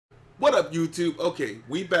What up, YouTube? Okay,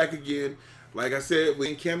 we back again. Like I said, we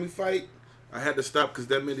in Cammy fight. I had to stop because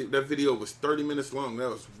that video was 30 minutes long. That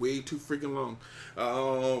was way too freaking long.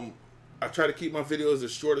 I try to keep my videos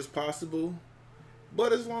as short as possible,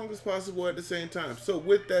 but as long as possible at the same time. So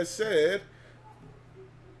with that said,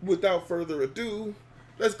 without further ado,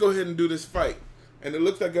 let's go ahead and do this fight. And it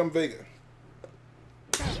looks like I'm Vega.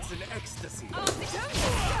 That's an ecstasy.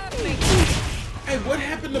 Hey, what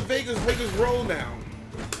happened to Vega's roll now?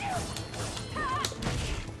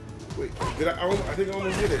 Wait, did I think I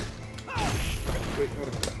almost hit it. Wait, hold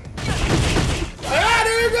on. Ah,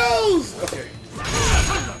 there it goes! Okay.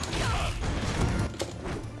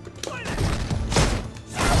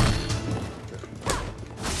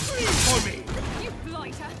 For me. You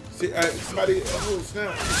blighter. See, somebody, oh,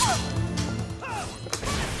 snap.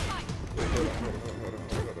 Wait, hold on.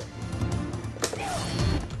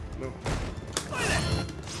 No.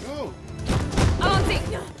 No.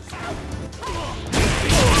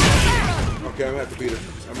 Okay, I'm gonna have to beat her.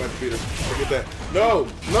 Look at that. No!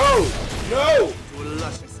 To a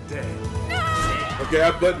luscious day. Okay,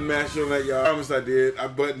 I button mashed on that, y'all. I promise I did. I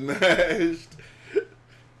button mashed.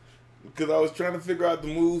 Because I was trying to figure out the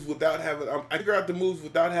moves without having... I figured out the moves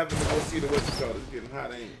without having to go see the what you call it. It's getting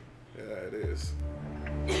hot, ain't it? Yeah, it is.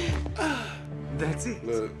 That's it.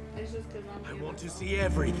 Look. It's just because I'm I want to see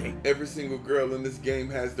everything. Every single girl in this game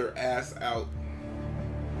has their ass out.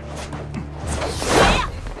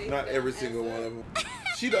 Not every single one of them.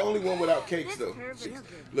 She the only one without cakes, though.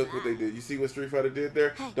 Look what they did. You see what Street Fighter did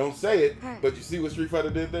there? Don't say it, but you see what Street Fighter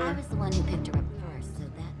did there? I was the one who picked her up first, so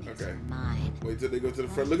that makes her mine. Wait till they go to the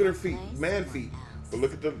front. Look at her feet, man feet. But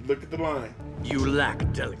look at the line. You lack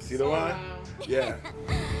delicacy. See the line? Yeah.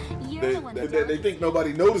 You're the one They think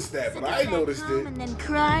nobody noticed that, but I noticed it. And then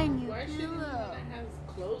cry in your Why should pillow. that has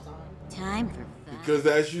clothes on? Time for fun. Because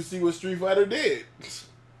as you see what Street Fighter did.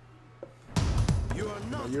 You are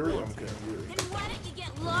not. You're real. Okay, you're real. Then why don't you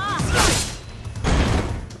get lost?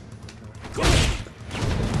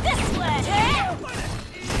 This way!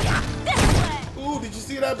 This way! Ooh, did you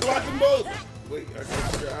see that blocking both? Wait, I gotta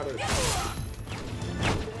figure out how to...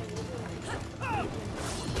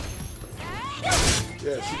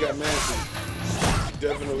 Yeah, she got man feet. She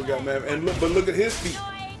definitely got man. And look, but look at his feet.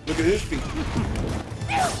 Look at his feet.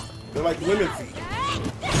 They're like women feet.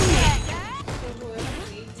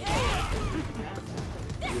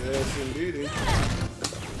 Yes, indeed.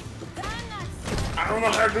 I don't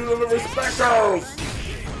know how to do the respectos,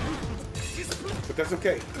 but that's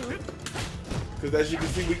okay. Because as you can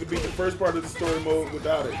see, we could beat the first part of the story mode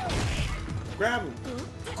without it. Grab him.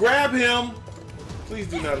 Grab him! Please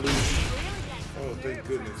do not lose. Oh, thank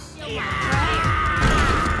goodness.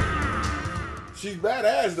 She's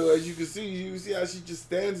badass though, as you can see. You see how she just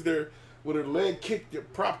stands there with her leg kicked,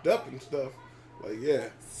 propped up and stuff. Like, yeah.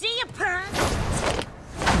 See ya, Purr!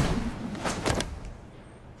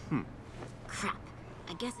 Crap.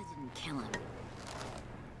 I guess I didn't kill him.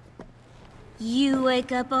 You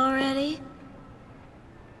wake up already?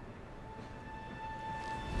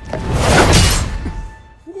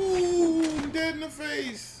 Ooh, I'm dead in the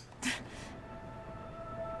face.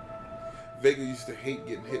 Vega used to hate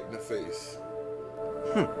getting hit in the face.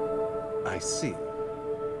 I see.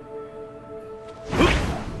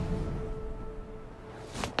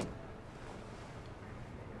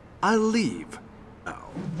 I leave. Ow.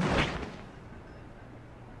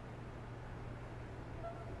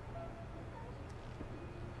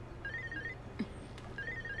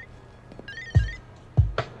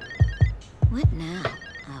 What now?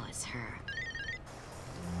 Oh, it's her.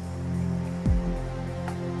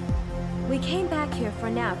 We came back here for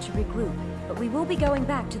now to regroup, but we will be going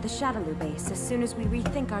back to the Shadaloo base as soon as we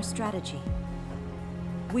rethink our strategy.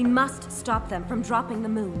 We must stop them from dropping the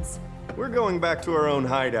moons. We're going back to our own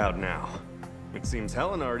hideout now. It seems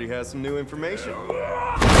Helen already has some new information.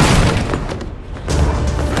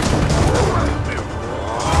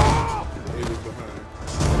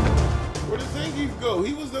 Where did Zangief go?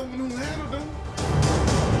 He was the one who handled him.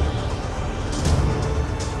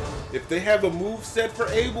 If they have a move set for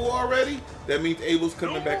Abel already, that means Abel's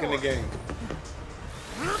coming back in the game.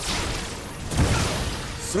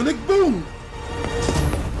 Sonic Boom!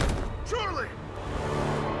 Charlie!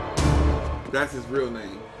 That's his real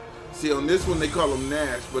name. See, on this one they call him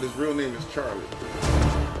Nash, but his real name is Charlie.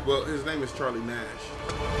 Well, his name is Charlie Nash.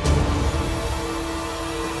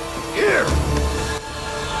 Here!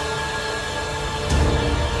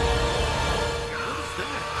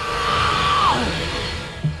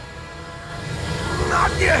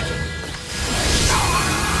 Not yet!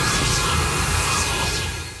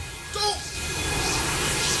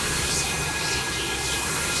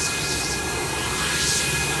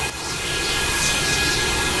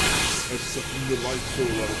 fight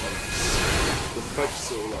soul out of you. The fight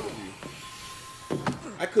soul out of you.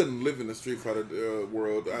 I couldn't live in the Street Fighter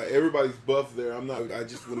world. Everybody's buff there. I'm not. I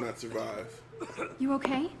just would not survive. You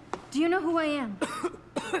okay? Do you know who I am?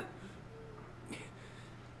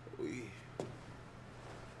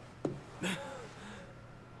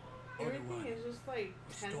 Everything is just like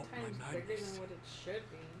 10 times bigger than what it should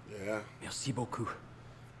be. Yeah. Merci beaucoup.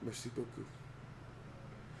 Merci beaucoup.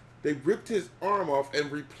 They ripped his arm off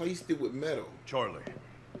and replaced it with metal. Charlie.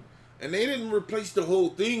 And they didn't replace the whole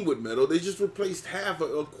thing with metal. They just replaced half,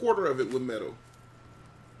 a quarter of it with metal.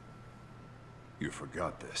 You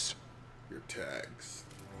forgot this. Your tags.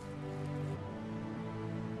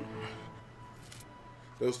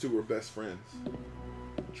 Those two were best friends.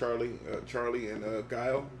 Charlie and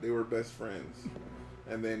Guile, they were best friends.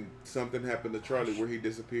 And then something happened to Charlie where he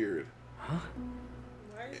disappeared. Huh?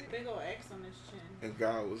 Why is a big ol' X on his chin? And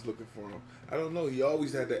Guile was looking for him. I don't know. He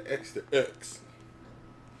always had that extra X.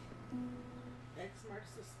 X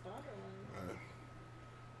marks the spot or what?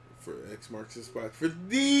 For X marks the spot. For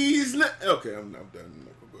these... Okay, I'm done. I'm not going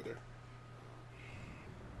to go there.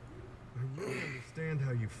 I really understand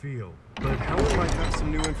how you feel, but Helen might have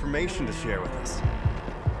some new information to share with us.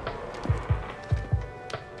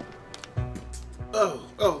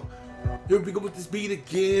 Oh. Here we go with this beat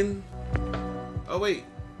again. Oh, wait.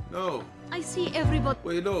 No. I see everybody.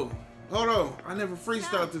 Wait, no. Hold on. I never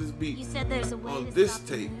freestyled to this beat. You said there's a way On to this stop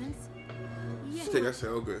the tape. moons? This tape, I said,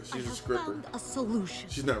 oh, good. She's a scripper. Found a solution.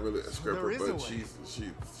 She's not really a scripper, There is a but way. she's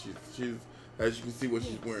as you can see what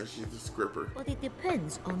she's wearing, she's a scripper. But it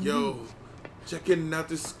depends on Yo, you. checking out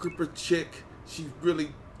this scripper chick. She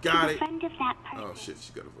really got The it. friend of that person, Oh shit,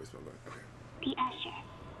 she got a voicemail going. Okay. the usher.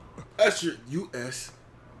 Usher,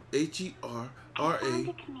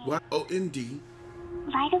 USHERRAYOND.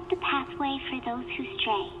 Light up the pathway for those who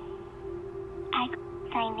stray. I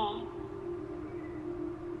thy name.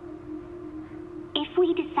 If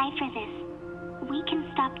we decipher this, we can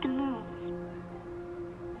stop the moons.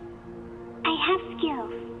 I have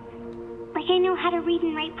skills. Like I know how to read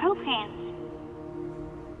and write programs.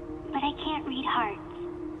 But I can't read hearts.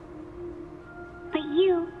 But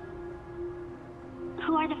you,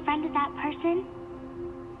 who are the friend of that person,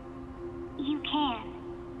 you can.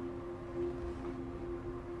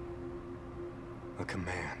 A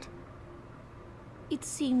command. It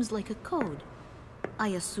seems like a code. I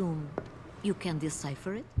assume you can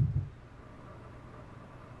decipher it?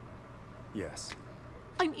 Yes.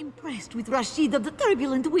 I'm impressed with Rashid of the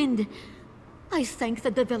Turbulent Wind. I thank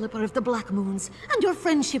the developer of the Black Moons and your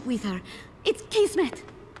friendship with her. It's kismet.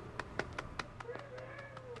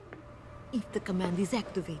 If the command is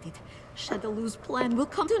activated, Shadowloo's plan will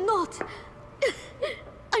come to naught.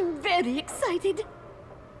 I'm very excited.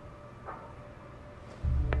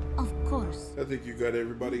 Of course, I think you got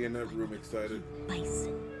everybody in that room excited.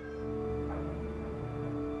 Bison.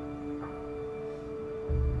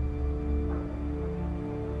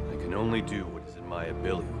 I can only do what is in my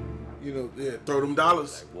ability. You know, yeah, throw them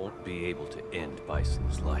dollars. I won't be able to end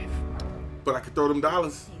Bison's life. But I could throw them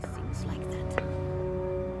dollars. Say things like that.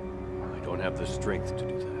 I don't have the strength to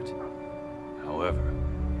do that. However,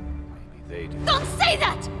 maybe they do. Don't say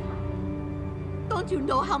that! Don't you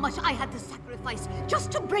know how much I had to sacrifice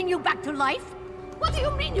just to bring you back to life? What do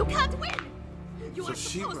you mean you can't win? You So are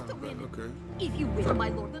she supposed to brought it win. back, okay. If you win, my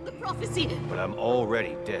lord, then the prophecy. But I'm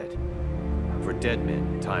already dead. For dead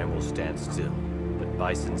men, time will stand still. But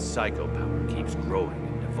Bison's psycho power keeps growing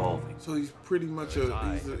and evolving. So he's pretty much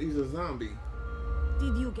he's a zombie.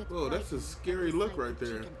 Did you get Whoa, that's a scary look right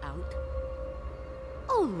there. out?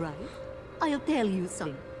 All right, I'll tell you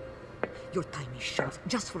something. Your time is short,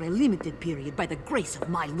 just for a limited period, by the grace of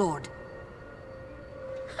my lord.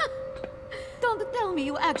 Don't tell me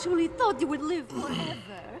you actually thought you would live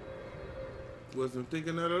forever. Wasn't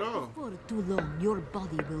thinking that at all. For too long, your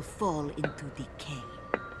body will fall into decay.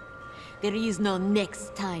 There is no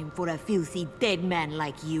next time for a filthy dead man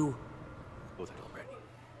like you. Know that already.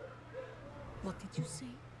 What did you say?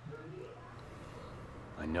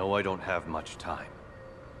 I know I don't have much time.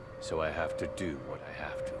 So I have to do what I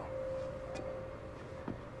have to.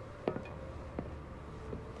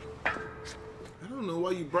 I don't know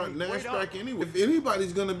why you brought Nash back anyway. If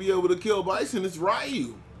anybody's gonna be able to kill Bison, it's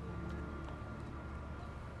Ryu.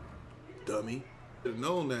 Dummy. Should have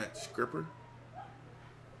known that, Scripper.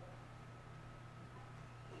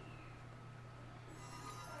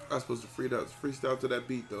 I was supposed to freestyle to that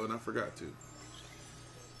beat though, and I forgot to.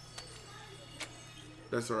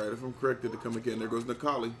 That's alright. If I'm corrected to come again, there goes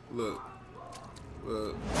Nikali. Look.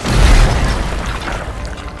 Look.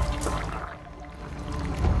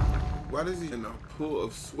 Why does he in a pool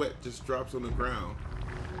of sweat just drops on the ground?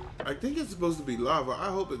 I think it's supposed to be lava. I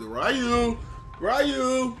hope it's Ryu.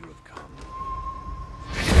 Ryu.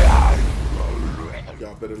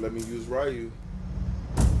 Y'all better let me use Ryu.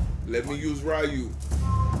 Let me use Ryu.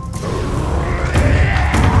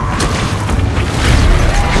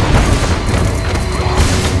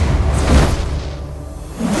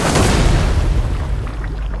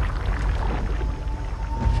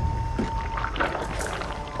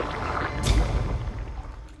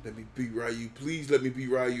 Let me beat Ryu. Please let me beat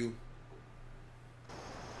Ryu.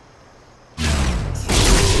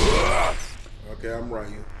 Okay, I'm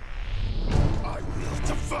Ryu. I will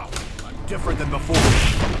devour. I'm different than before.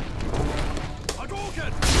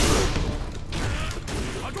 Hadouken!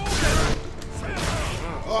 Hadouken!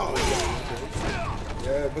 Oh,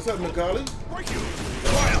 yeah. What's up, Macaulay?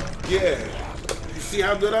 Yeah. You see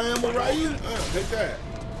how good I am with Ryu? Take that.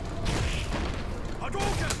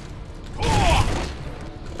 Hadouken!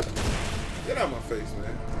 Get out of my face,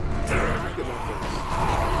 man. Get my face.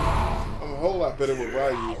 I'm a whole lot better with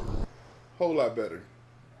Ryu. Whole lot better.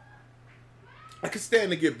 I can stand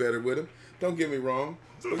to get better with him. Don't get me wrong.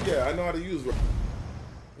 But yeah, I know how to use Ryu.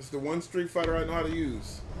 It's the one Street Fighter I know how to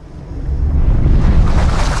use.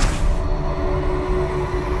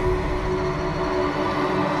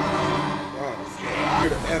 Wow. Get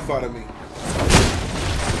the F out of me.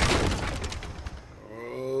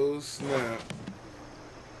 Oh, snap.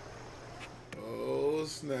 Oh,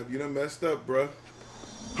 snap. You done messed up, bruh.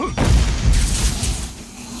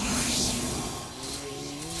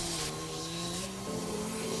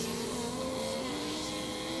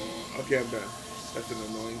 Okay, I'm done. That's an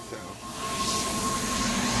annoying sound.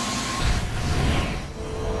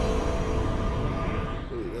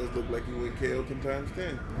 Ooh, it does look like you went KO 10 times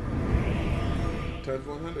 10. Times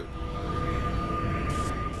 100.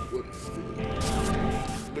 What is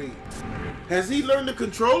this? Wait. Has he learned to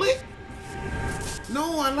control it?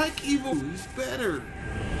 No, I like Evil. He's better.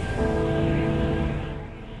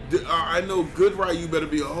 I know good Ryu better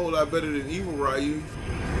be a whole lot better than Evil Ryu.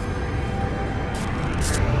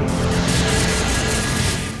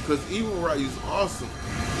 Because Evil Ryu's awesome.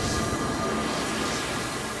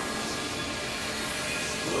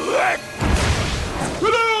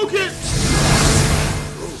 Hadouken!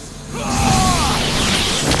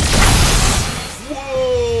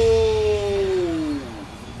 Whoa!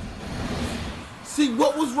 See,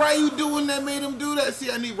 what was Ryu doing that made him do that?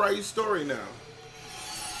 See, I need Ryu's story now.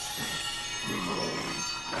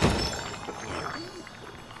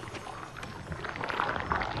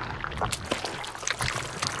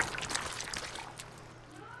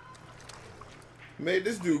 Made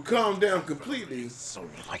this dude calm down completely. So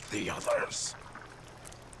like the others.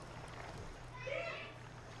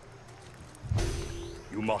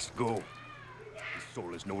 You must go. His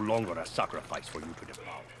soul is no longer a sacrifice for you to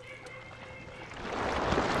devour.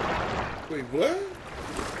 Wait, what?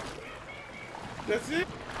 That's it?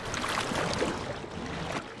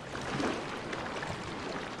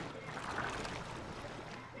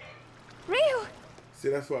 Ryu! See,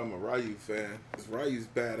 that's why I'm a Ryu fan. Because Ryu's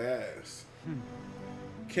badass.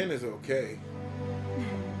 Ken is okay.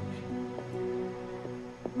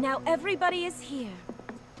 Now everybody is here.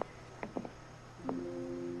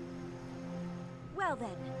 Well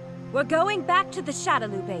then, we're going back to the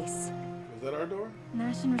Shadaloo base. Was that our door?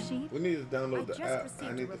 Nash and Rashid? We need to download the just app. received I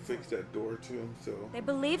a need to report. fix that door too, so They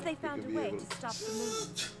believe they found a can be way able to to- stop the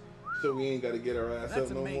moon. so we ain't got to get our ass That's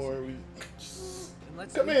up no amazing. more.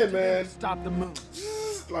 Let's Come leave in, it to them man. to Stop the moon.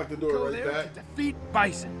 Lock the door Go right there back. to defeat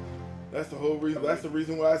Bison. That's the whole reason. That's the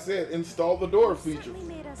reason why I said install the door feature.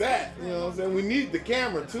 That, you know what I'm saying? We need the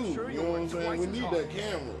camera too. You know what I'm saying? We need that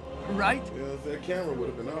camera. Right? You know what I'm saying? That camera would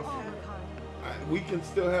have been awesome. We can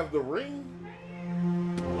still have the ring.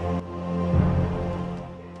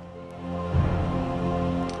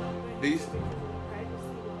 These.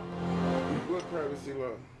 What privacy law?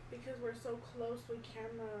 Because we're so close, we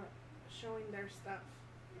can't showing their stuff.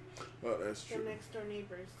 Oh, that's The true. next door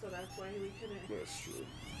neighbors, so that's why we couldn't. That's true.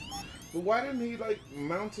 But why didn't he like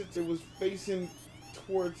mount it? It was facing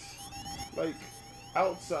towards like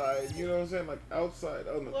outside. You know what I'm saying? Like outside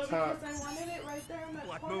on the Well, top. because I wanted it right there in that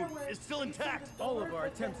Black corner Moon where is still it's facing intact. the All door, of our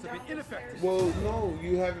but then attempts have been down the ineffective. stairs. Well, no,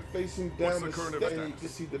 you have it facing down the the current stairs. You status? can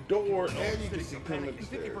see the door and you can see coming up the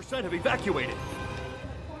stairs. 50% have evacuated.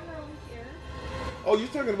 That corner over here. Oh, you're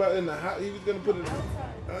talking about in the house? He was gonna put it. Outside.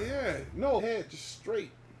 Oh yeah, no head, just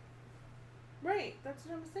straight. Right, that's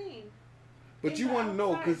what I'm saying. But In you the want to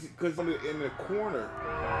know outside. because in the corner,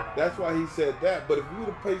 that's why he said that. But if you would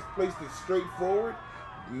have placed it straight forward,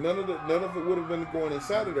 none of it would have been going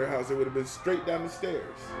inside of their house. It would have been straight down the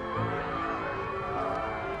stairs.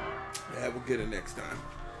 Yeah, we'll get it next time.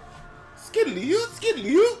 Skiddly-oo,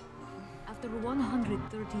 skiddly-oo. After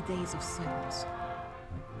 130 days of silence,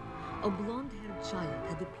 a blonde-haired child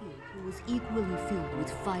had appeared who was equally filled with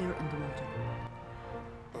fire and water.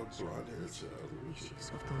 A blonde-haired child. The wishes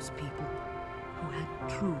of those people who had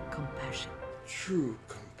true compassion. True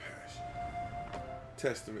compassion.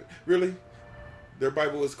 Testament. Really? Their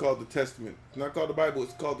Bible is called the Testament. It's not called the Bible,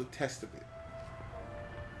 it's called the Testament.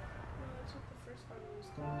 That's what the first Bible was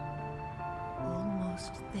called.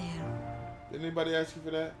 Almost there. Did anybody ask you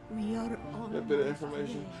for that? We are almost That bit of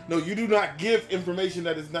information? there. No, you do not give information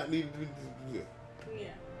that is not needed to be. Yeah.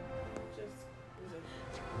 Just.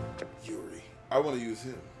 Yuri. I want to use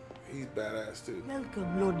him. He's badass too.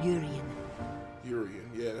 Welcome, Lord Urian.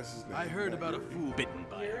 Urian. Yeah, that's his name. I heard Not about Yuri. a fool bitten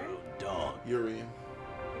by her own dog. Urian.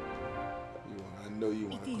 I know you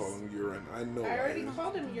want to It call is. him Urine. I know. I already am.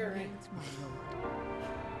 called him urine.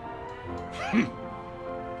 My lord.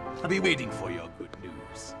 I'll be waiting for your good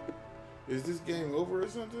news. Is this game over or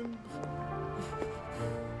something?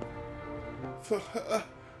 Fuck.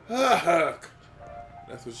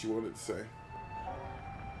 That's what she wanted to say.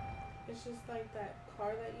 It's just like that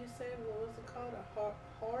car that you said. What was it called? A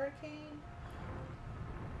hurricane?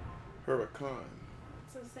 Huracan.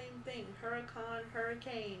 It's the same thing.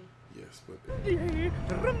 Hurricane. Yes, but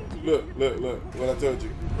look, what I told you.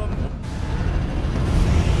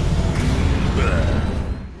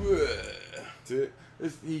 That's it.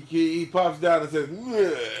 He pops down and says,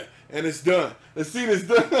 and it's done. The scene is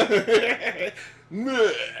done.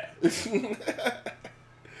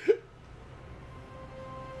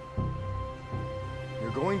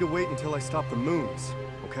 You're going to wait until I stop the moons,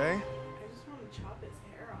 okay? I just want to chop his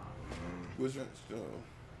hair off. Which one?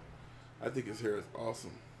 I think his hair is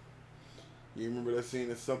awesome. You remember that scene?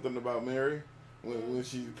 It's something about Mary when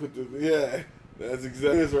she put the that's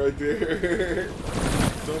exactly it right there.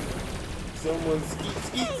 Someone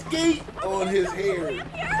skeet on his hair.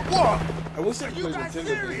 What? I wish I could play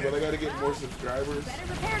Nintendo games, but I gotta get more subscribers. Better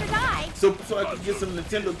prepare to die. So I can get some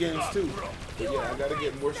Nintendo games too. But yeah, I gotta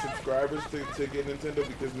get more subscribers to get Nintendo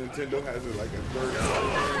because Nintendo has it like a third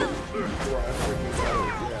party. So I freaking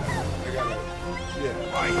gotta, I gotta.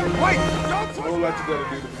 Yeah. Wait! That's a whole lot you gotta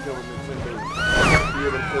do to become a Nintendo. Be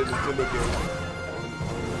able to play Nintendo games on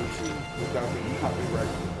YouTube without being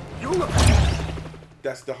copyrighted.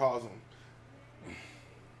 That's the Hawsome.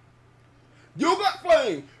 You got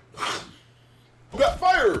flame! You got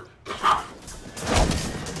fire!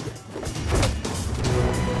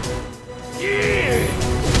 Yeah!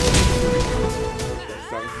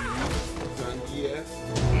 Yes.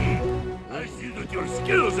 I see that your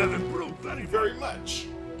skills have improved very much.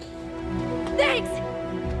 Thanks!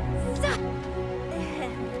 Stop!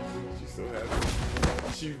 She's so happy.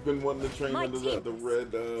 She's been wanting to train My under team. the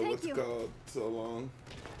red, what's you. it called, so long.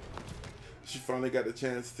 She finally got a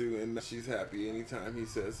chance to, and she's happy anytime he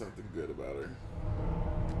says something good about her.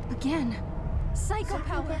 Again. Psycho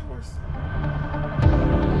power. Powers.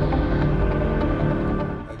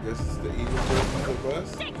 I guess it's the evil version of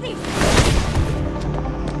us.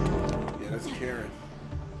 Yeah, that's Karen.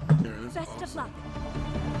 Karen is Best awesome. of luck.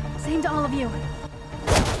 Same to all of you.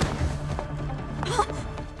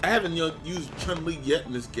 I haven't used Chun-Li yet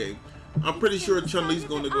in this game. I'm pretty sure Chun-Li's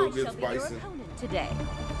going to go against Bison. Today.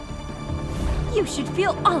 You should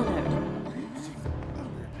feel honored.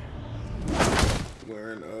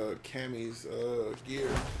 Wearing Cammy's gear.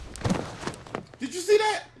 Did you see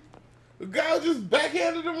that? The guy just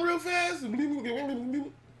backhanded him real fast. Okay,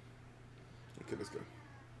 let's go.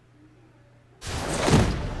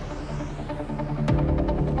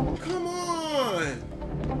 Come on!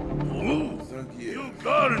 You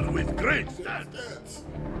guard with great stats.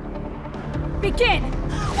 Begin!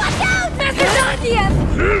 Watch out! Master Zangief!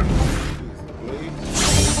 Blade.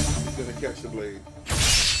 He's gonna catch the blade.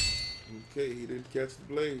 Okay, he didn't catch the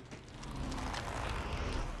blade.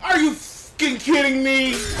 Are you fucking kidding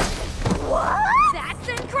me? What? That's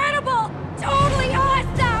incredible! Totally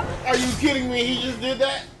awesome! Are you kidding me? He just did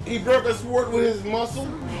that? He broke a sword with his muscle?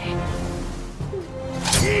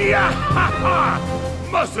 Yeah!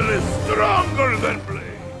 Muscle is stronger than blade.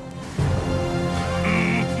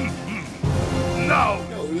 Now,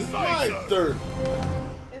 No, it's my turn.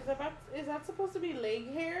 Is that supposed to be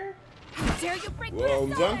leg hair? How dare you break my Well,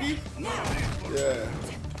 sword? Junkie? Yeah.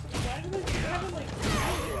 Why do they have it like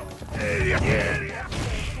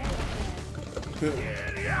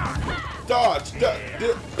Dodge,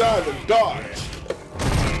 dodge, dodge.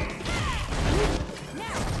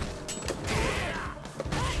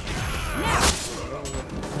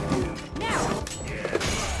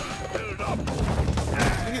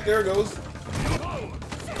 There it goes.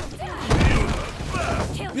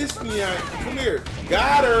 Piss me out. Come here.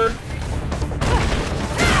 Got her.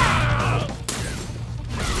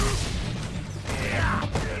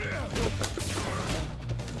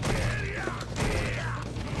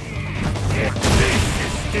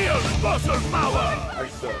 Muscle power! I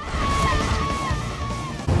suck.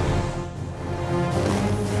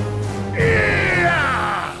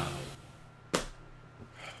 Yeah!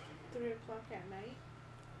 3 o'clock at night.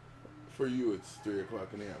 For you, it's 3 o'clock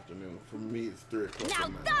in the afternoon. For me, it's 3 o'clock Now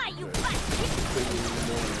at night. die, you Yeah. 3 in the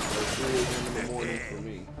morning, or 3 a.m. in the morning for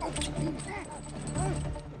me.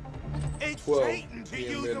 It's 12 Satan to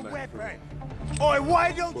p.m. use a midnight for weapon. me. Boy,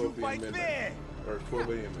 why don't 12 you p.m. fight midnight. fair? Or 12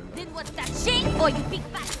 a.m. midnight. Then what's that shame for, you big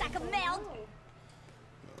fat sack of milk?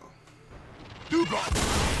 You got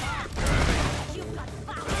You got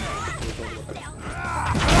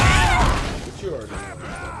But you already know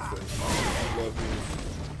what I love you.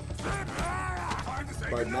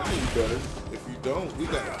 By now you better. If you don't, we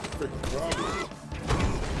got a freaking problem.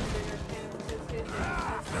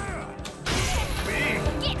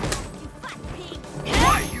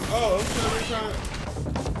 Oh, I'm trying to.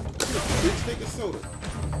 Bitch, take a soda.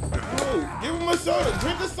 Oh, give him a soda.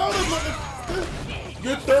 Drink a soda, motherfucker.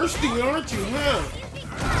 You're thirsty, aren't you, huh?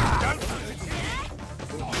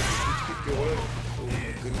 Kick your ass. Oh my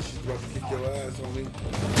goodness, she's about to kick your ass, homie.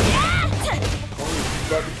 She's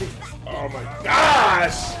about to kick. Oh my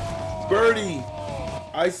gosh! Birdie!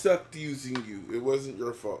 I sucked using you. It wasn't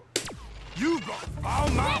your fault. You got foul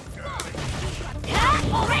mouth.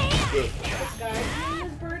 Good. Guy's name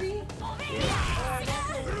is Birdie?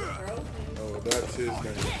 Oh, that's his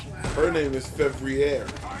name. Her name is Fevrier.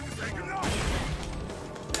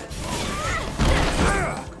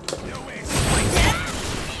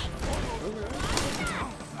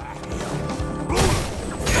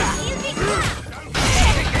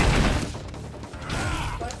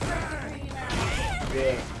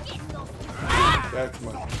 Yeah. That's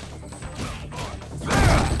mine.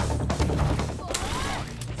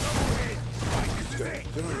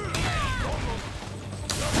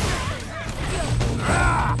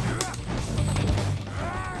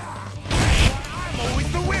 I'm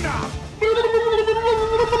always the winner.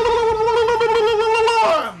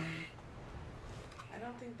 I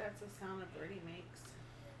don't think that's the sound a birdie makes.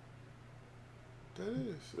 That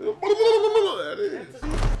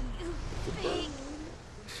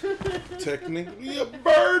is. Technically a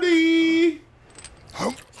birdie.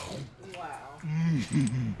 Wow.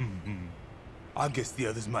 I guess the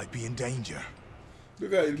others might be in danger.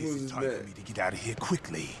 Look how he Guess moves it's his time neck. for me to get out of here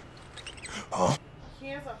quickly. He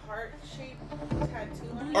has a heart-shaped tattoo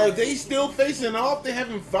on Are his they still facing off? They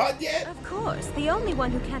haven't fought yet? Of course, the only one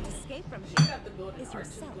who can't escape from She here. got the golden Is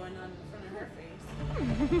arches yourself. going on in front of her face.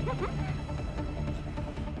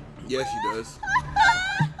 Yes, she does.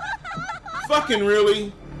 Fucking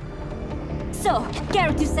really? So,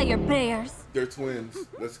 care to say your prayers? They're twins.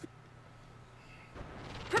 Let's go.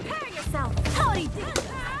 Prepare yourself. Howdy do.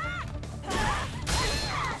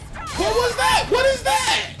 What was that? What is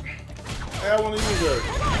that? Hey, I want to use her.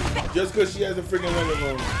 Just because she has a freaking lemon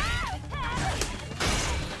on.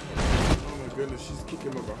 Oh my goodness, she's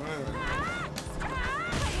kicking my behind right now.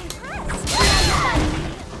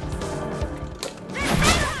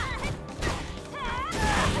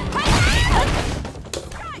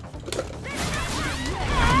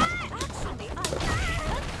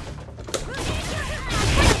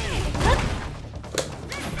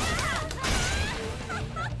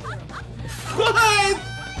 What?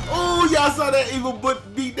 Oh, y'all saw that evil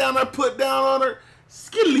butt beat down I put down on her?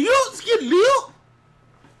 Skidleot, skidleot.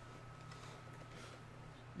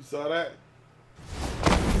 You saw that?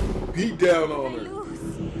 Beat down on her.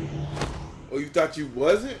 Oh, you thought you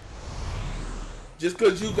wasn't? Just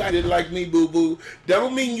because you got it like me, boo-boo,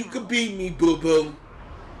 don't mean you could beat me, boo-boo.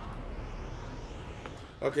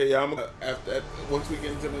 Okay, yeah, once we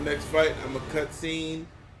get into the next fight, I'm gonna cut scene.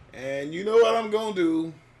 And you know what I'm gonna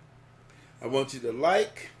do? I want you to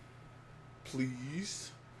like,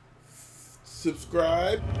 please,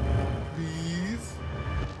 subscribe, please,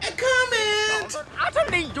 and comment.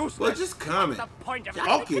 Utterly useless. Well, just comment. The point of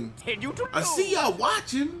Talking. continue to I see y'all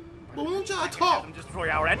watching, but won't y'all talk? destroy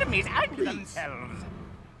our enemies and Please. themselves.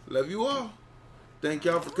 Love you all. Thank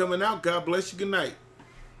y'all for coming out. God bless you. Good night.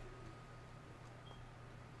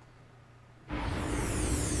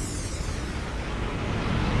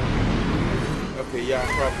 Okay, y'all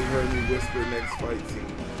probably heard me whisper next fight scene.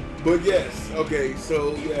 But yes, okay,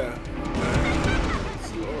 so yeah.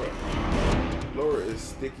 It's Laura. Laura is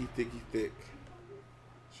sticky, thicky, thick.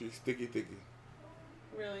 She's sticky, thicky.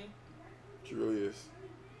 Really? She really is.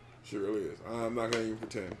 She really is. I'm not gonna even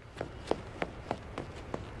pretend.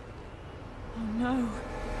 Oh no.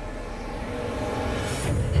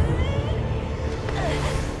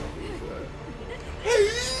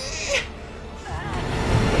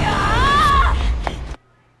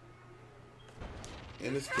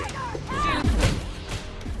 And it's King.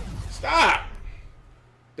 Stop.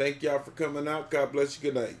 Thank y'all for coming out. God bless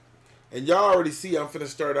you. Good night. And y'all already see I'm finna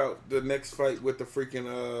start out the next fight with the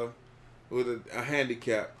freaking with a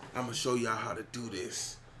handicap. I'm gonna show y'all how to do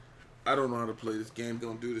this. I don't know how to play this game.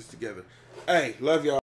 Gonna do this together. Hey, love y'all.